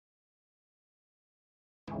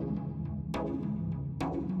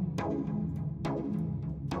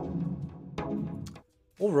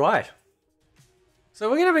All right. So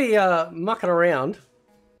we're going to be mucking around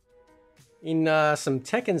in some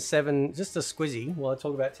Tekken 7, just a squizzy, while I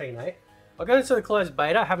talk about Tekken 8. I'll go into the closed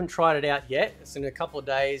beta. Haven't tried it out yet. It's in a couple of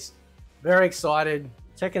days. Very excited.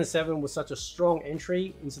 Tekken 7 was such a strong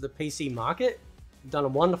entry into the PC market. Done a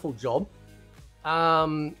wonderful job.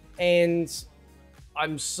 And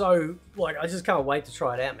I'm so, like, I just can't wait to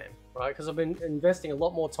try it out, man. Right? Because I've been investing a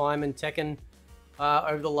lot more time in Tekken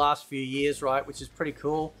over the last few years, right? Which is pretty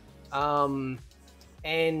cool. And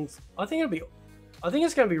I think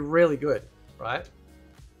it's going to be really good, right?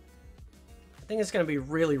 I think it's going to be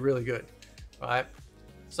really, really good, right?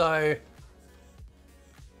 So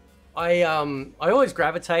I always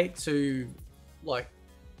gravitate to like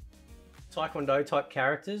Taekwondo type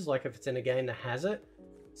characters, like if it's in a game that has it.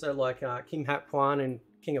 So like King Hap Kwan in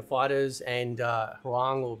King of Fighters and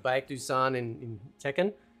Hwang or Baekdu-san in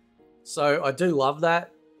Tekken. So I do love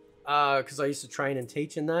that because I used to train and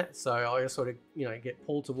teach in that. So I sort of, you know, get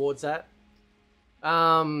pulled towards that.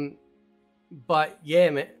 But yeah,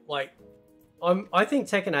 man, like I think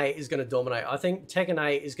Tekken 8 is going to dominate. I think Tekken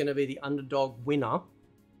 8 is going to be the underdog winner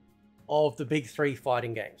of the big three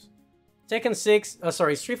fighting games. Tekken 6,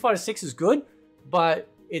 Street Fighter 6 is good, but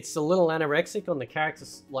it's a little anorexic on the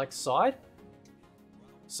character's like side.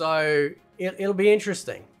 So it'll be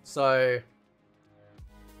interesting. So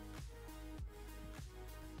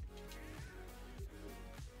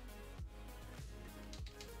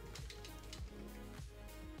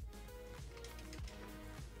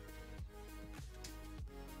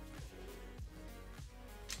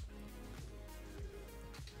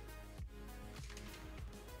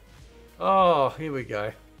oh, here we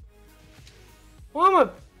go.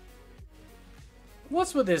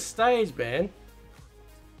 What's with this stage, man?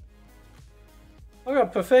 I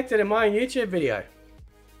got perfected in my own YouTube video.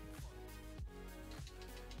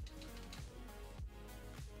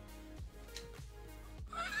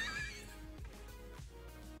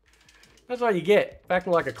 That's what you get,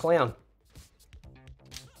 acting like a clown.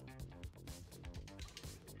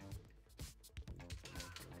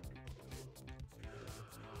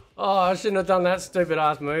 Oh, I shouldn't have done that stupid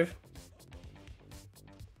ass move.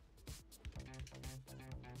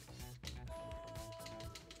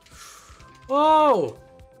 Oh!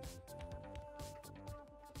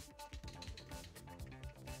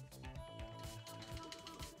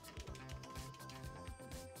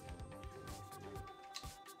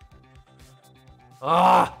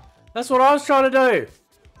 Ah! That's what I was trying to do!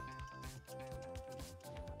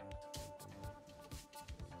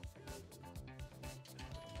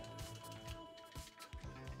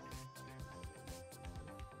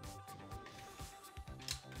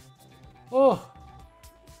 Oh!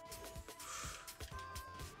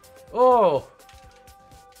 Oh!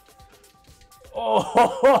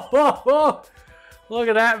 Oh! Look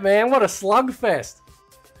at that, man. What a slugfest.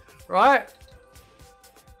 Right?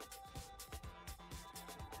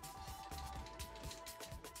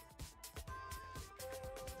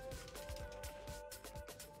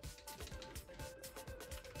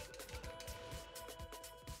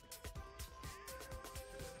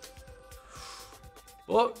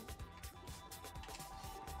 What?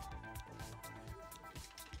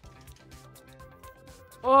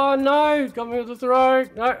 Oh no! Got me with the throw!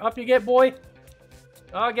 No, up you get, boy!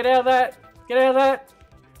 Oh, get out of that! Get out of that!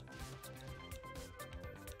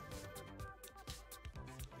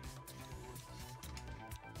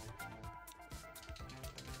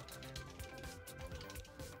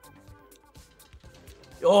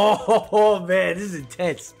 Oh man, this is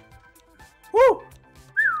intense! Woo!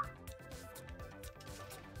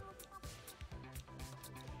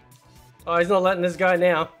 Oh, he's not letting this go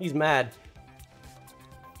now. He's mad.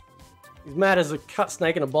 He's mad as a cut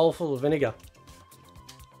snake in a bowl full of vinegar.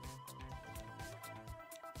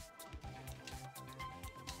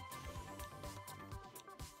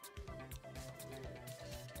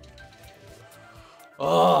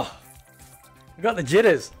 Oh, we got the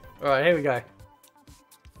jitters. All right, here we go.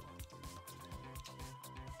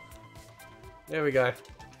 There we go.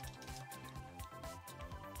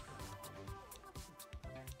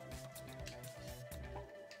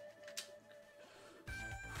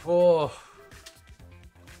 Oh.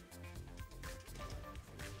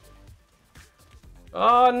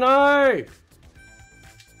 Oh no!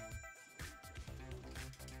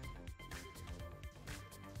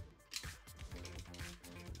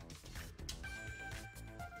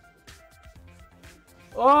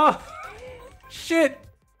 Oh! Shit!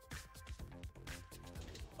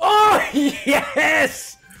 Oh,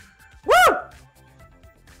 yes! Woo!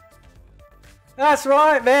 That's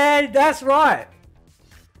right, man. That's right.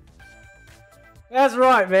 That's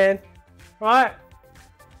right, man. Right?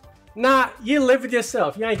 Nah, you live with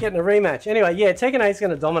yourself. You ain't getting a rematch. Anyway, yeah, Tekken 8's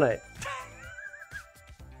going to dominate.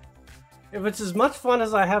 If it's as much fun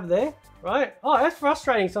as I have there, right? Oh, that's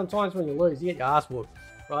frustrating sometimes when you lose. You get your ass whooped,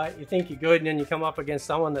 right? You think you're good and then you come up against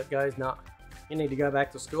someone that goes, nah, you need to go back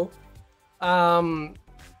to school. Yeah,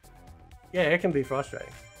 it can be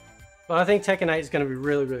frustrating. But I think Tekken 8 is going to be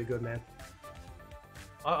really, really good, man.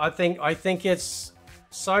 I think it's,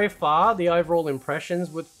 so far, the overall impressions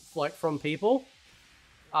from people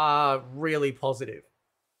are really positive.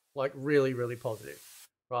 Like, really, really positive.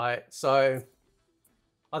 Right? So,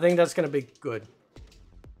 I think that's going to be good.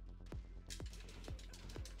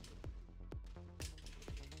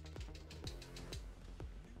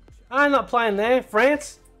 I'm not playing there.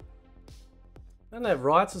 France? Don't they have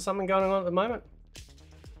riots or something going on at the moment?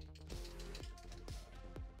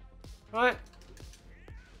 Right?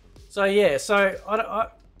 So yeah, so I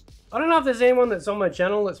don't know if there's anyone that's on my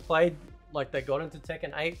channel that's played, like they got into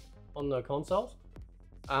Tekken 8 on the consoles.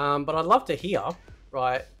 But I'd love to hear,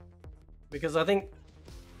 right? Because I think,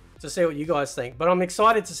 to see what you guys think. But I'm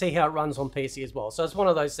excited to see how it runs on PC as well. So it's one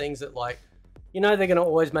of those things that, like, you know, they're going to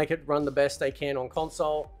always make it run the best they can on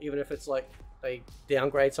console, even if it's like they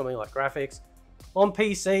downgrade something like graphics. On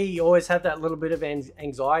PC, you always have that little bit of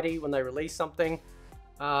anxiety when they release something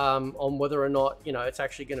on whether or not, you know, it's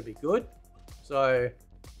actually going to be good. So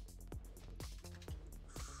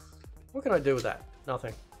what can I do with that?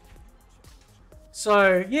 Nothing.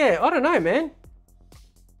 So yeah, I don't know, man.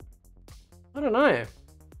 I don't know.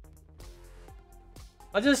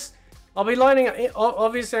 I'll be loading.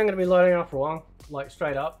 Obviously, I'm going to be loading up wrong, like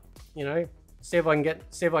straight up. You know, see if I can get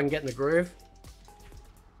in the groove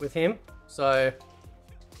with him. So,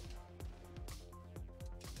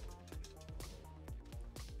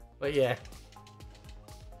 but yeah.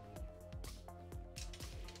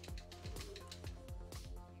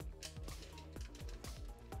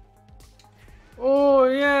 Oh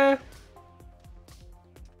yeah.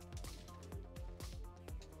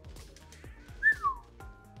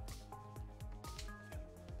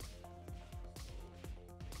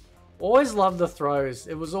 Always loved the throws.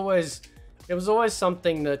 It was always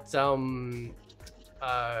something that is that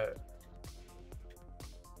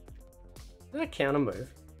a counter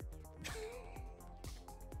move?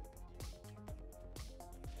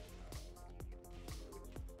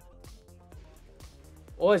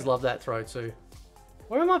 Always loved that throw too.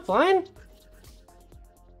 Where am I playing?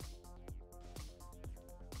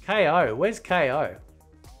 KO. Where's KO?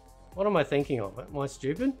 What am I thinking of? Am I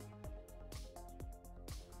stupid?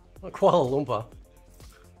 Kuala Lumpur.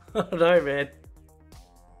 I don't know, man.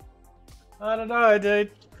 I don't know,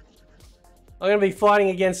 dude. I'm going to be fighting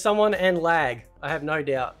against someone and lag. I have no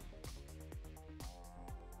doubt.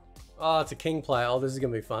 Oh, it's a king player. Oh, this is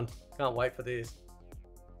going to be fun. Can't wait for this.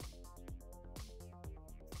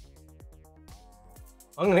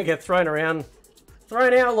 I'm going to get thrown around.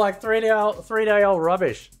 Thrown out like three-day-old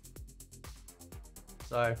rubbish.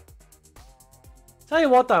 So. Tell you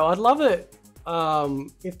what, though. I'd love it.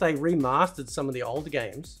 If they remastered some of the older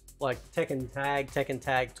games, like Tekken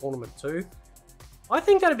Tag Tournament 2, I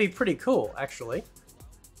think that'd be pretty cool, actually.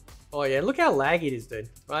 Oh yeah, look how laggy it is, dude.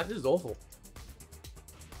 Right, this is awful.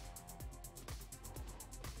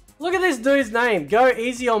 Look at this dude's name. Go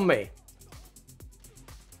easy on me.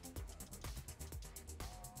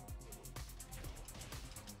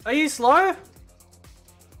 Are you slow?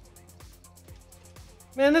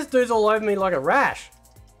 Man, this dude's all over me like a rash.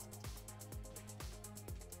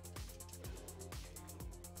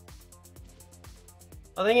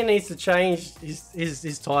 I think he needs to change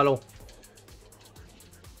his title.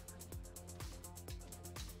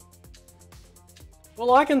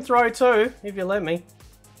 Well, I can throw too, if you let me.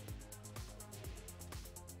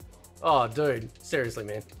 Oh, dude. Seriously,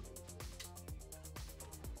 man.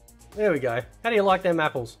 There we go. How do you like them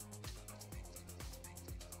apples?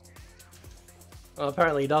 Oh,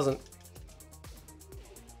 apparently he doesn't.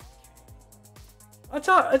 I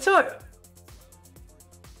tell you,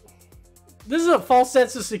 this is a false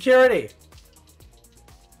sense of security.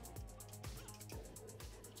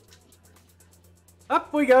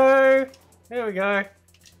 Up we go. There we go.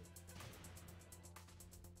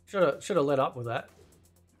 Should have let up with that.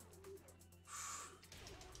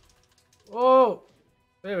 Oh,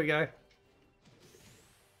 there we go.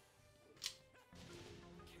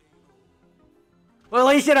 Well,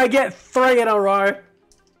 at least you don't get 3 in a row.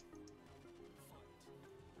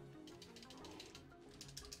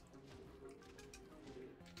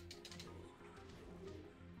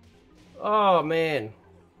 Oh, man.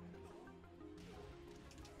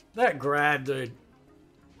 That grab, dude.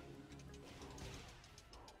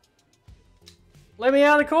 Let me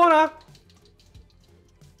out of the corner.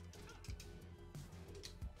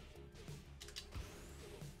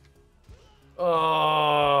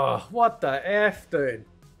 Oh, what the F, dude.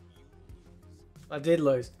 I did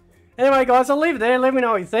lose. Anyway, guys, I'll leave it there. Let me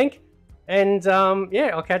know what you think. And,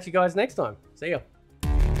 yeah, I'll catch you guys next time. See ya.